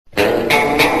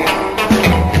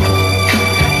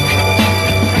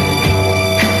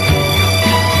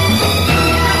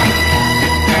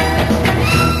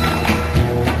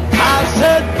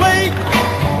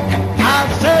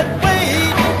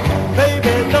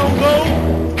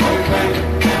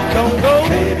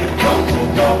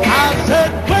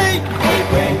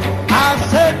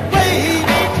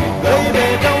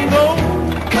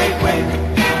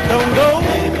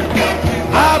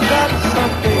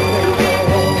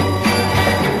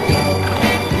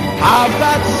I've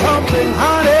got something,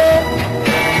 honey,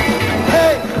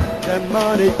 hey, that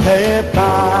money can't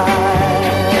buy.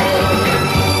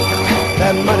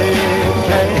 That money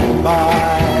can't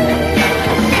buy.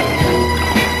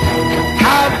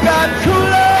 I've got true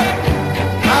love.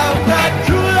 I've got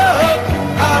true love.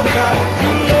 I've got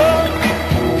true love.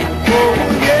 Oh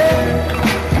yeah.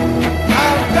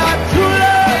 I've got true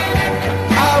love.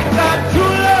 I've got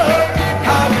true love.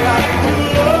 I've got true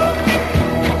love.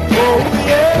 Oh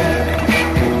yeah.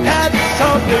 That's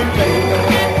something, baby.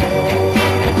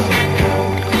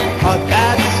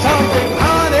 That's something,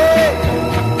 honey.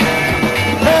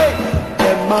 Hey,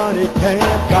 that money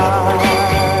can't buy.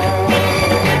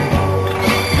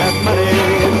 That money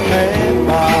can't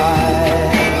buy.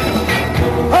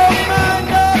 Oh my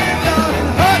darling, darling,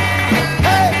 hut.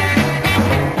 Hey,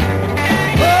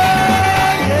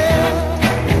 oh yeah.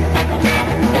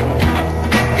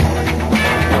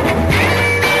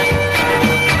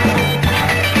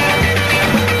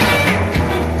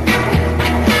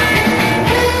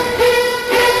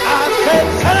 I said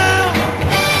town,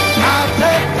 I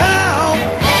said town.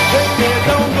 They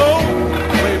don't go.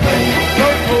 Wait, wait,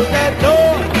 don't close that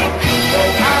door.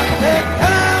 I said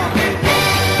town,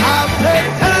 I said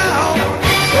town.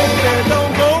 They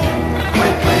don't go.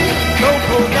 Wait, wait, don't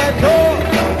close that door.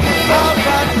 I've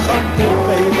got something,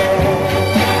 baby.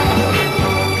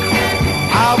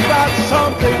 I've got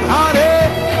something, honey.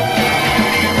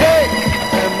 Hey,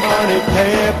 that money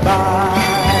can't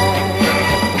buy.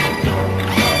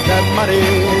 That money